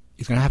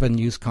 He's going to have a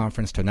news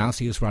conference to announce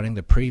he was running.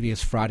 The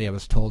previous Friday, I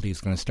was told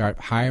he's going to start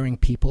hiring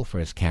people for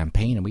his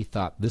campaign, and we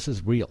thought, this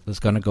is real. This is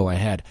going to go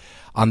ahead.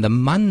 On the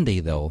Monday,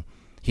 though,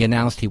 he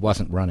announced he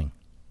wasn't running,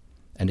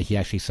 and he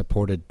actually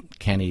supported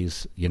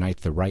Kenney's Unite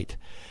the Right.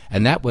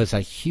 And that was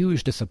a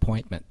huge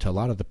disappointment to a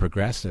lot of the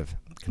progressive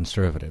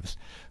conservatives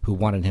who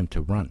wanted him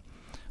to run.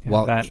 Yeah,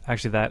 well,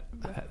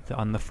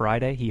 on the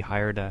Friday, he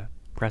hired a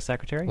press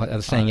secretary. Well, I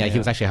was saying, he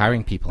was actually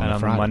hiring people and on the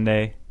Friday. On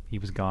Monday, he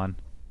was gone.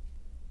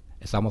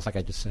 It's almost like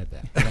I just said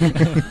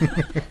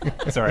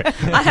that. Sorry.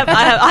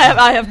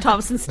 I have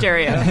Thomson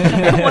stereo.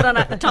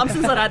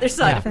 Thomson's on either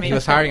side of me. He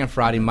was hiring on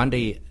Friday.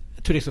 Monday,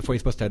 2 days before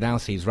he's supposed to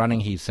announce he's running,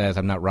 he says,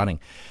 I'm not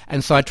running.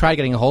 And so I tried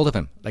getting a hold of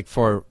him,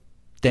 for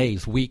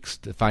days, weeks,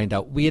 to find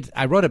out.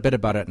 I wrote a bit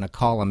about it in a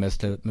column as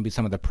to maybe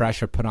some of the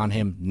pressure put on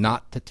him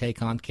not to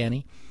take on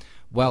Kenney.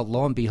 Well,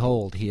 lo and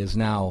behold, he is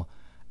now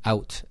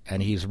out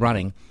and he's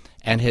running.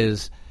 And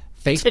his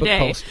Facebook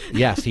post,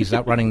 yes, he's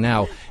out running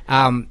now.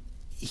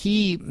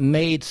 He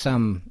made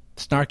some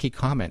snarky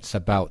comments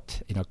about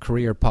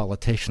career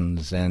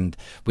politicians, and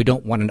we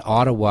don't want an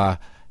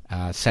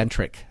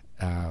Ottawa-centric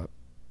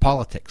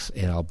politics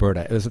in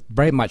Alberta. It was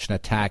very much an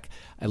attack,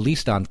 at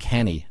least on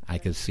Kenney, I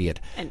could see it.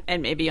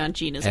 And maybe on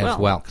Jean as well. As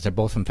well, because they're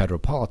both from federal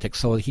politics.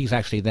 So he's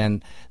actually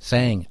then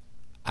saying,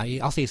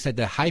 he said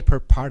the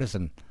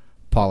hyper-partisan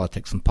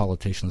politics and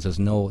politicians, there's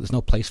no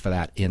place for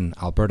that in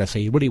Alberta. So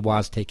he really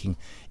was taking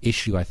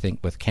issue, I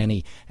think, with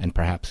Kenney and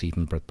perhaps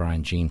even with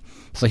Brian Jean.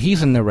 So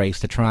he's in the race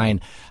to try and,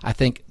 I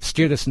think,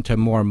 steer this into a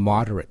more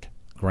moderate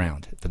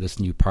ground for this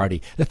new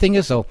party. The thing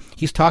is, though,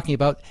 he's talking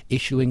about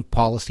issuing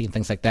policy and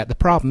things like that. The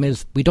problem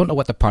is we don't know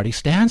what the party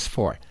stands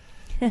for.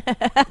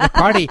 The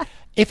party,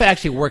 if it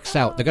actually works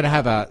out, they're going to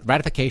have a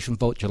ratification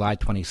vote July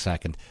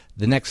 22nd.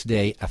 The next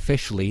day,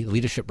 officially, the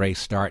leadership race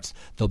starts.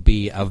 There'll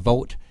be a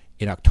vote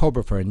in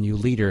October for a new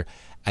leader,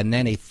 and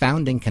then a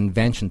founding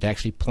convention to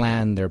actually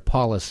plan their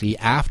policy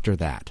after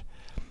that.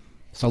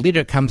 So a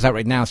leader comes out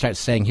right now and starts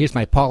saying, here's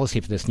my policy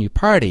for this new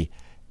party.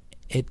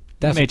 It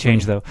may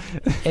change, though.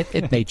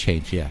 It may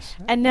change, yes.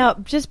 And now,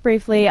 just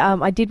briefly,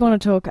 I did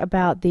want to talk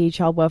about the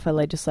child welfare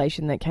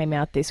legislation that came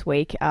out this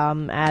week.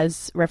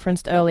 As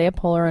referenced earlier,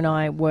 Paula and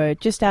I were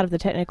just out of the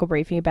technical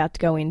briefing about to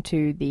go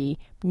into the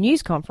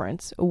news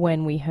conference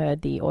when we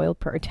heard the oil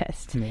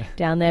protest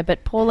down there.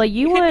 But Paula,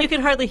 you could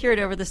hardly hear it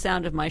over the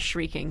sound of my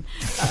shrieking.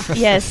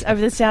 Yes, over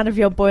the sound of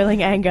your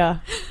boiling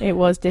anger. It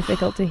was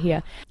difficult to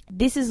hear.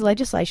 This is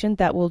legislation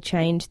that will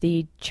change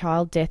the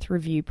child death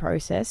review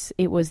process.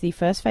 It was the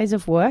first phase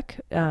of work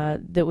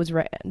that was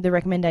the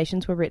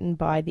recommendations were written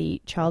by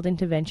the Child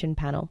Intervention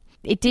Panel.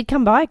 It did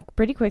come by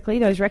pretty quickly.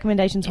 Those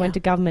recommendations went to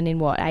government in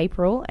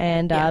April,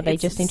 and they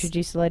just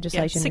introduced the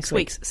legislation. 6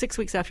 weeks. 6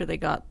 weeks after they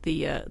got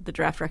the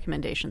draft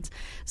recommendations.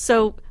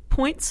 So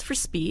points for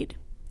speed,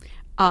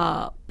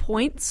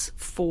 points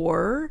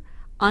for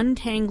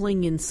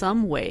untangling in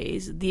some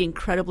ways the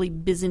incredibly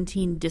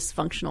Byzantine,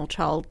 dysfunctional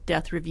child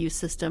death review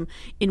system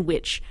in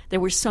which there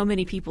were so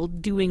many people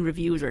doing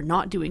reviews or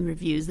not doing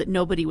reviews that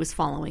nobody was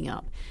following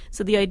up.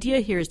 So the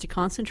idea here is to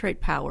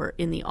concentrate power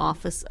in the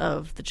office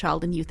of the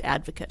Child and Youth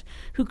Advocate,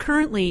 who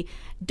currently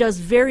does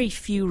very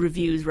few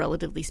reviews,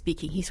 relatively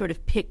speaking. He sort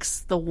of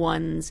picks the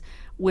ones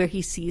where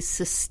he sees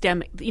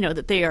systemic,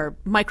 that they are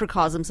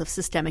microcosms of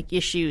systemic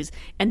issues,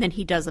 and then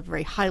he does a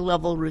very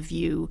high-level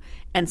review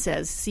and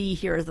says, see,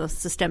 here are the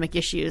systemic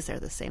issues. They're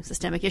the same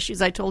systemic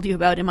issues I told you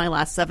about in my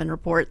last 7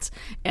 reports,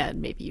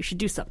 and maybe you should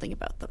do something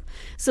about them.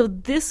 So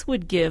this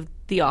would give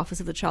the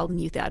Office of the Child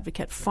and Youth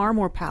Advocate far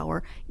more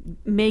power,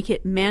 make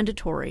it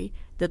mandatory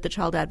that the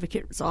Child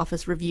Advocate's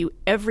Office review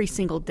every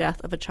single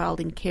death of a child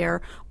in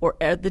care or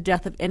the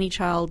death of any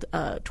child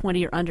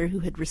 20 or under who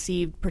had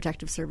received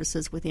protective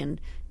services within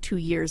 2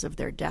 years of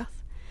their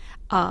death.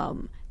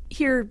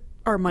 Here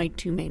are my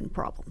 2 main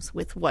problems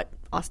with what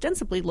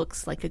ostensibly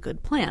looks like a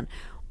good plan.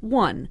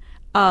 One,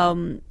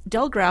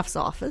 Del Graff's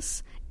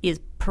office is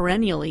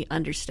perennially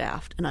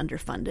understaffed and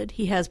underfunded.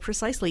 He has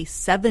precisely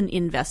 7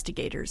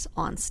 investigators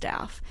on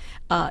staff.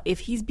 If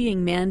he's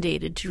being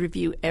mandated to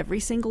review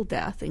every single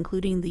death,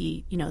 including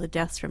the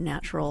deaths from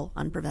natural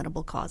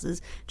unpreventable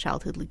causes,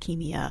 childhood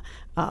leukemia,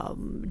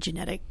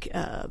 genetic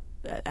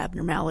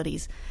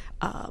abnormalities,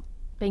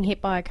 being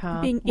hit by a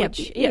car,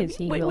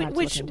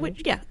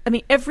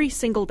 every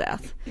single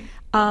death,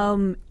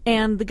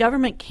 and the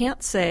government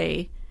can't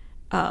say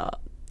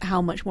how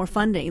much more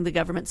funding. The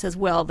government says,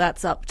 well,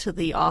 that's up to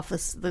the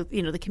office,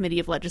 the Committee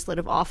of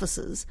Legislative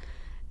Offices,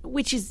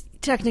 which is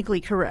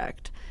technically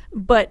correct.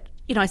 But,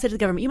 I said to the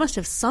government, you must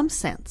have some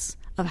sense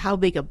of how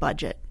big a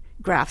budget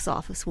Graff's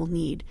office will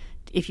need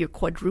if you're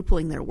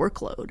quadrupling their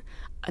workload.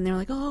 And they were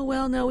like, oh,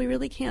 well, no, we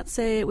really can't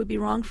say. It would be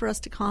wrong for us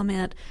to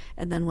comment.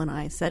 And then when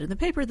I said in the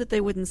paper that they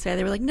wouldn't say,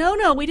 they were like,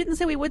 no, we didn't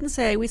say we wouldn't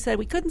say. We said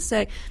we couldn't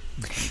say.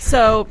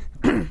 So,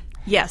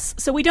 yes.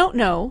 So we don't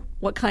know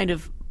what kind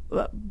of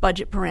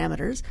budget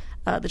parameters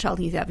the Child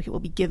and Youth Advocate will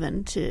be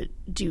given to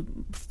do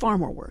far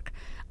more work.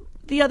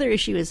 The other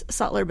issue is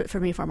subtler, but for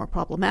me far more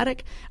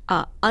problematic.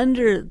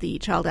 Under the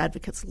Child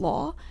Advocate's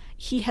law,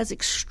 he has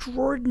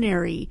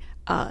extraordinary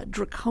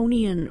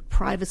draconian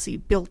privacy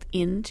built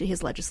into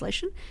his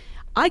legislation.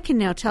 I can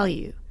now tell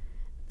you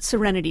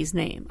Serenity's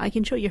name. I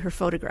can show you her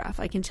photograph.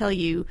 I can tell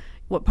you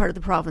what part of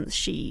the province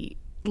she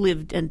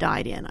lived and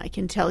died in. I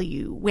can tell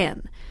you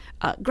when.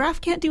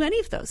 Graf can't do any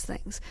of those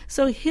things.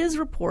 So his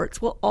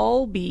reports will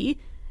all be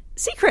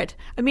secret.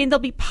 I mean, they'll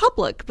be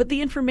public, but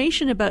the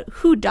information about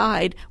who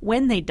died,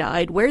 when they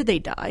died, where they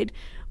died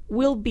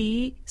will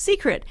be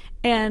secret.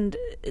 And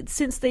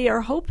since they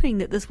are hoping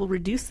that this will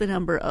reduce the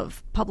number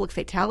of public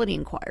fatality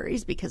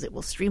inquiries because it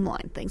will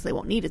streamline things, they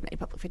won't need as many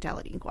public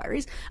fatality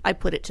inquiries, I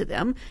put it to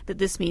them that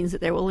this means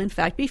that there will in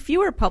fact be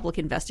fewer public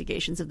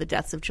investigations of the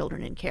deaths of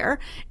children in care,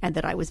 and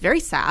that I was very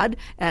sad,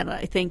 and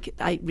I think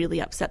I really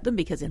upset them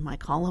because in my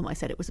column I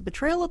said it was a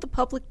betrayal of the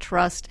public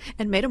trust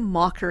and made a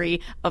mockery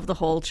of the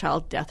whole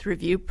child death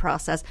review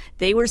process.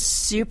 They were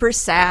super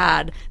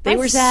sad. They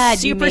were sad,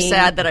 super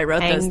sad that I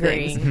wrote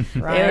angry, those things.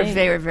 right?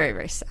 They were very,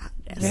 very sad.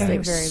 Yes, they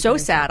were so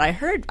sad. I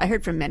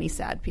heard from many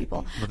sad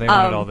people. Well, they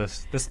wanted all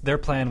this. Their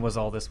plan was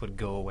all this would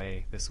go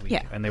away this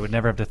week, and they would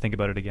never have to think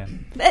about it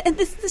again. And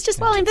this just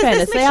in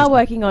fairness, they are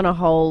working on a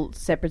whole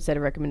separate set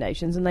of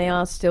recommendations, and they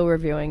are still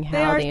reviewing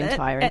how the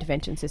entire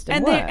intervention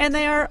system works. And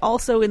they are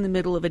also in the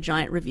middle of a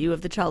giant review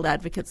of the Child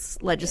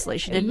Advocate's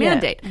legislation and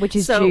mandate, which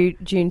is due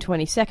June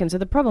 22nd. So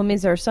the problem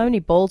is there are so many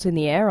balls in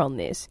the air on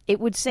this.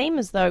 It would seem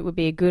as though it would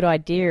be a good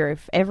idea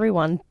if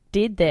everyone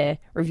did their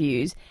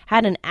reviews,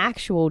 had an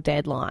actual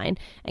deadline,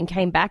 and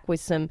came back with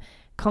some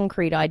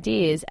concrete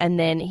ideas, and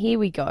then here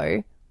we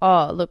go,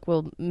 oh, look,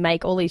 we'll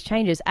make all these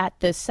changes at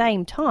the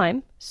same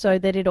time so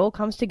that it all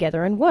comes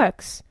together and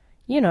works,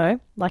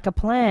 like a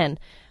plan.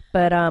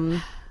 But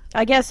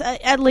I guess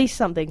at least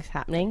something's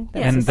happening.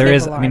 And there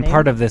is,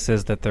 part of this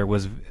is that there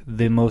was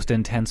the most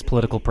intense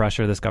political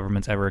pressure this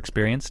government's ever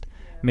experienced.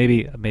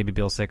 Maybe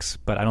Bill 6,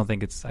 but I don't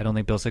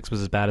think Bill 6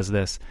 was as bad as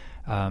this,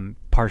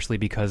 partially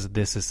because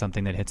this is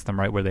something that hits them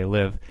right where they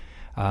live.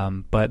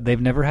 But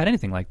they've never had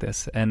anything like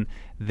this, and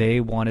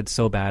they wanted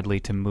so badly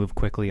to move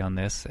quickly on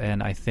this,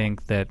 and I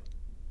think that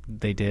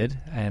they did,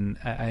 and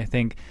I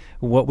think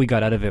what we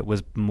got out of it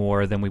was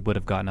more than we would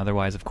have gotten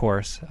otherwise, of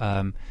course.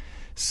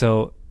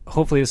 So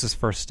hopefully this is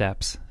first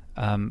steps.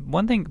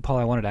 One thing, Paul,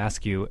 I wanted to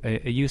ask you,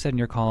 you said in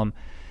your column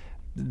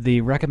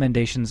the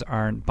recommendations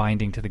aren't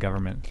binding to the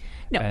government.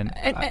 No, and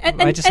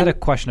I just had a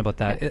question about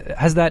that.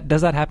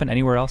 Does that happen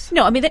anywhere else?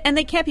 No, I mean, and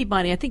they can't be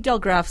binding. I think Del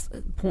Graff's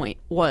point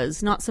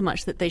was not so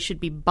much that they should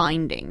be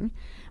binding,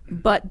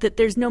 but that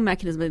there's no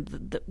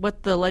mechanism.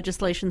 What the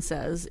legislation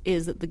says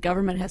is that the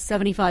government has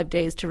 75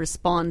 days to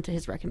respond to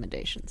his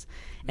recommendations.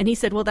 And he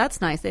said, well,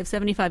 that's nice. They have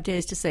 75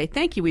 days to say,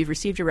 thank you, we've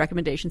received your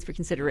recommendations for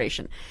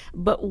consideration.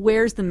 But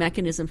where's the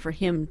mechanism for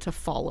him to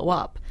follow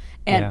up?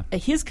 And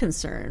his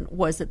concern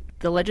was that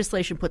the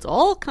legislation puts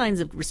all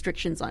kinds of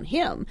restrictions on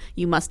him.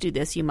 You must do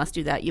this, you must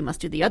do that, you must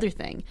do the other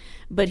thing.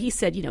 But he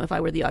said, if I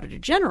were the Auditor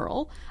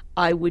General,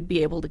 I would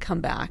be able to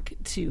come back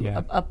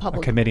to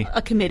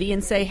a committee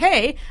and say,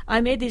 hey, I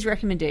made these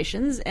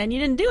recommendations and you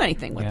didn't do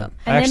anything with them.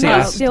 And then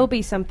there'd still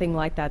be something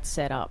like that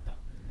set up.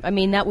 I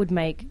mean, that would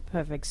make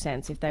perfect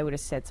sense if they would have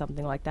set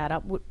something like that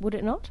up, would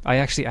it not? I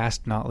actually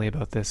asked Notley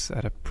about this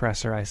at a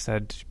presser. I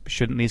said,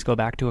 shouldn't these go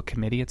back to a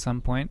committee at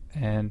some point?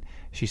 And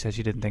she said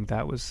she didn't think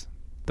that was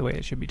the way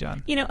it should be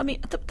done.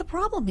 The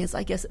problem is,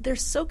 I guess, they're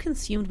so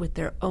consumed with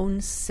their own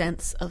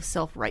sense of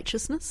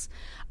self-righteousness.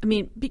 I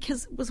mean,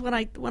 because it was when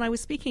I was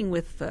speaking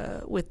with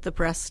the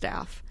press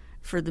staff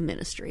for the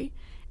ministry,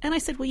 and I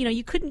said, well,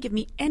 you couldn't give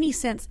me any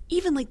sense,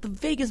 even like the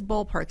vaguest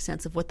ballpark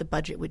sense of what the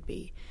budget would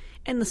be.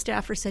 And the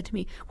staffer said to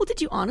me, well,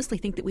 did you honestly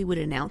think that we would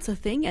announce a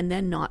thing and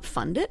then not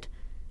fund it?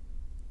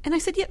 And I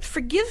said, yeah,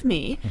 forgive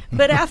me,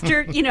 but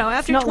after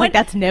like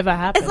that's never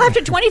happened.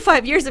 After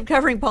 25 years of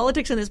covering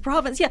politics in this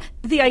province,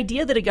 the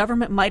idea that a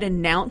government might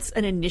announce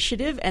an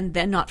initiative and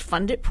then not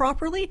fund it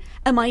properly,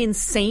 am I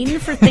insane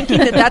for thinking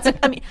that's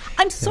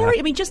I'm sorry.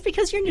 I mean, just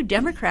because you're New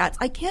Democrats,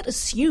 I can't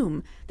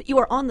assume that you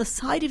are on the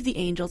side of the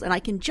angels, and I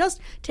can just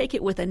take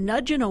it with a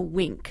nudge and a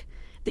wink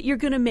that you're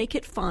going to make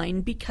it fine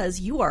because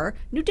you are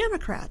New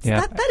Democrats.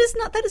 Yeah.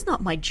 That is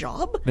not my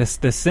job. The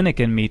cynic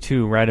in me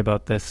too read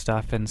about this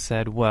stuff and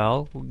said,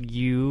 well,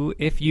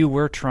 if you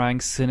were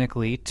trying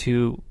cynically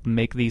to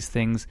make these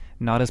things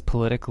not as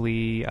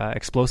politically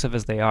explosive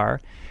as they are,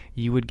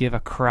 you would give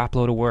a crap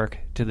load of work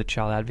to the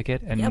Child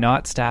Advocate and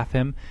not staff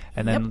him,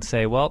 and then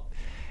say, well,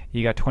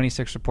 you got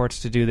 26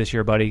 reports to do this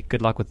year, buddy.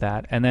 Good luck with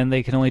that. And then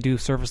they can only do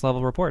surface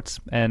level reports.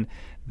 And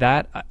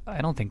that, I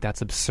don't think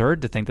that's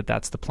absurd to think that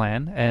that's the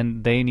plan.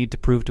 And they need to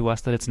prove to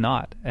us that it's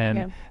not.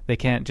 And they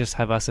can't just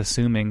have us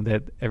assuming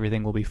that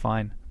everything will be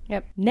fine.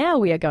 Yep. Now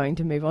we are going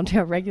to move on to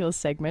our regular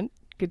segment,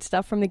 Good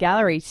stuff from the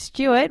gallery.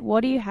 Stuart,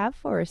 what do you have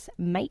for us,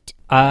 mate?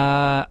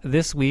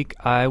 This week,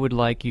 I would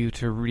like you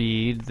to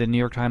read the New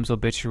York Times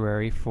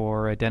obituary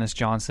for Dennis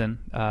Johnson,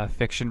 a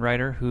fiction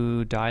writer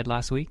who died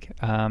last week.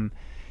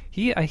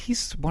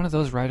 He's one of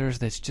those writers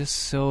that's just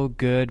so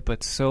good,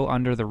 but so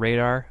under the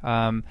radar.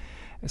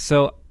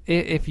 So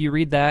if you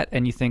read that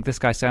and you think this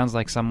guy sounds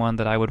like someone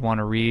that I would want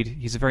to read,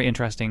 he's a very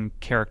interesting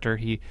character.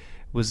 He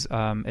was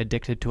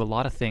addicted to a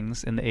lot of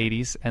things in the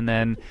 80s, and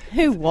then...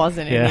 Who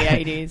wasn't in the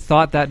 80s?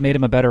 Thought that made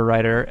him a better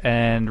writer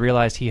and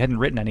realized he hadn't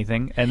written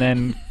anything, and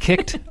then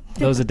kicked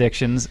those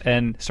addictions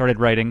and started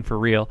writing for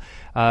real.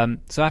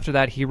 So after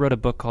that, he wrote a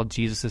book called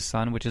Jesus'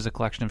 Son, which is a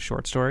collection of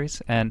short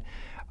stories, and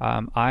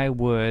I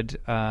would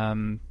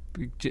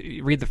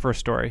read the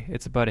first story.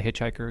 It's about a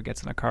hitchhiker who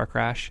gets in a car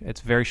crash.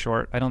 It's very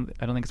short. I don't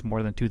think it's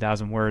more than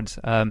 2,000 words,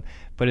 but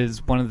it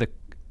is one of the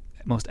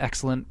most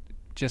excellent,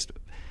 just...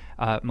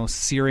 most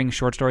searing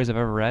short stories I've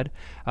ever read.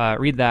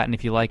 Read that, and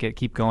if you like it,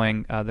 keep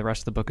going. The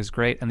rest of the book is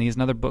great. And he has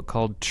another book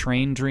called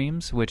Train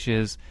Dreams, which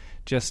is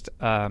just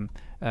a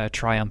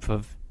triumph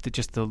of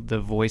the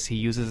voice he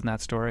uses in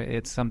that story.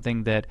 It's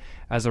something that,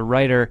 as a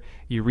writer,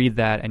 you read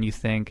that and you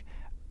think,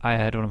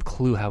 I don't have a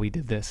clue how he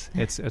did this.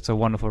 It's a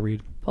wonderful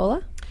read.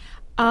 Paula?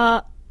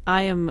 I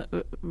am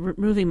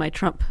removing my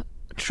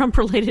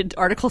Trump-related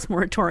articles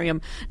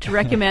moratorium to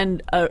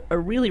recommend a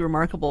really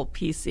remarkable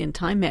piece in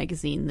Time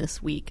magazine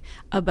this week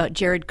about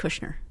Jared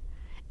Kushner,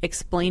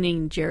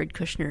 explaining Jared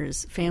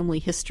Kushner's family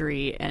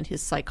history and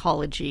his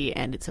psychology,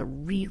 and it's a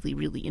really,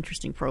 really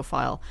interesting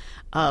profile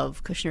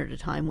of Kushner at a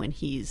time when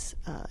he's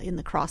in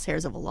the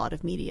crosshairs of a lot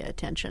of media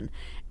attention.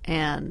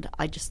 And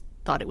I just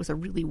thought it was a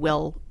really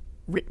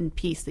well-written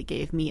piece that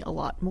gave me a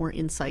lot more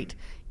insight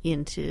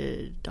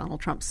into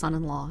Donald Trump's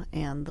son-in-law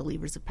and the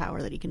levers of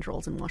power that he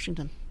controls in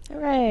Washington.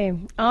 Hooray.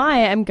 I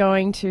am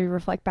going to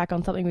reflect back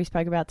on something we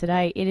spoke about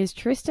today. It is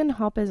Tristan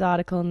Hopper's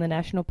article in the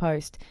National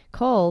Post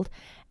called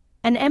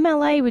An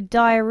MLA with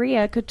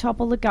Diarrhea Could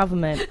Topple the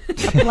Government, a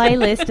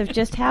playlist of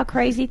just how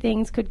crazy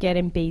things could get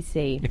in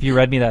BC. If you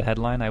read me that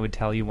headline, I would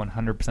tell you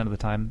 100% of the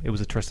time it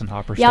was a Tristan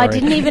Hopper story. Yeah, I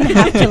didn't even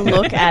have to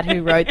look at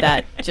who wrote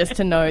that just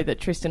to know that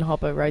Tristan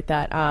Hopper wrote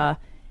that.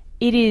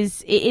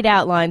 It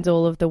outlines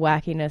all of the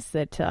wackiness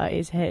that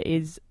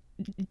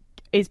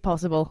is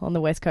possible on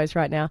the West Coast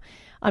right now.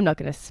 I'm not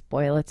going to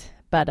spoil it,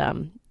 but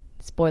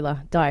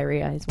spoiler,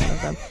 diarrhea is one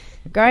of them.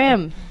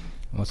 Graham,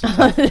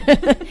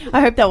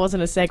 I hope that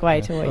wasn't a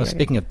segue to what you're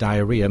speaking of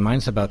diarrhea,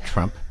 mine's about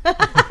Trump.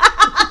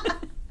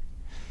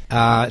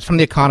 It's from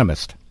The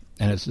Economist,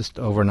 and it's just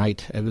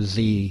overnight.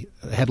 The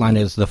headline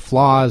is The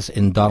Flaws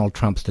in Donald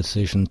Trump's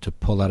Decision to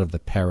Pull Out of the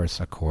Paris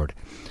Accord.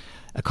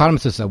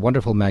 Economist is a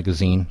wonderful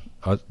magazine.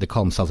 They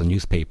call themselves a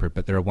newspaper,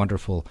 but they're a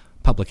wonderful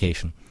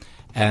publication.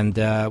 And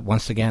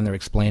once again, they're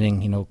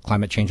explaining,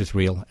 climate change is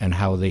real and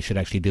how they should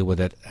actually deal with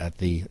it at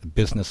the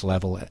business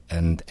level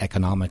and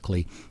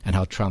economically, and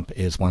how Trump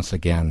is once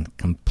again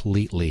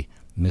completely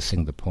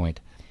missing the point.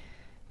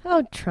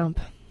 Oh, Trump.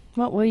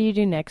 What will you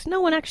do next?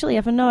 No one actually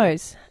ever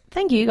knows.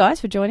 Thank you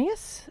guys for joining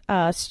us.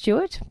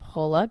 Stuart,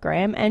 Paula,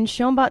 Graham, and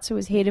Sean Butts, who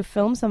was here to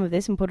film some of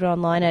this and put it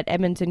online at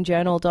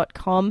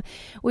edmontonjournal.com,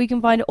 where you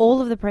can find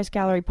all of the Press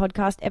Gallery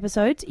podcast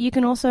episodes. You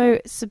can also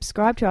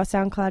subscribe to our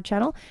SoundCloud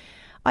channel,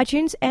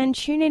 iTunes, and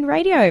TuneIn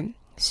Radio.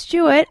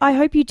 Stuart, I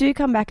hope you do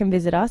come back and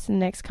visit us in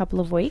the next couple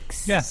of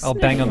weeks. Yeah, I'll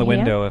bang on the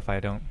window if I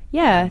don't.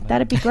 Yeah,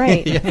 that'd be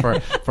great. Yeah,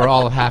 for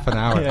all of half an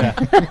hour. Yeah.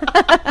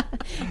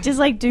 Just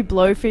do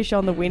blowfish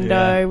on the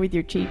window with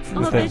your cheeks.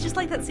 And Oh, it's just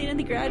like that scene in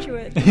The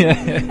Graduate. Yeah.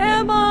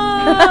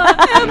 Emma!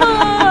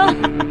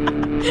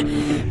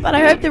 But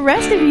I hope the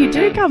rest of you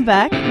do come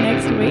back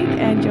next week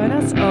and join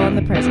us on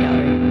the Press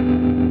Gallery.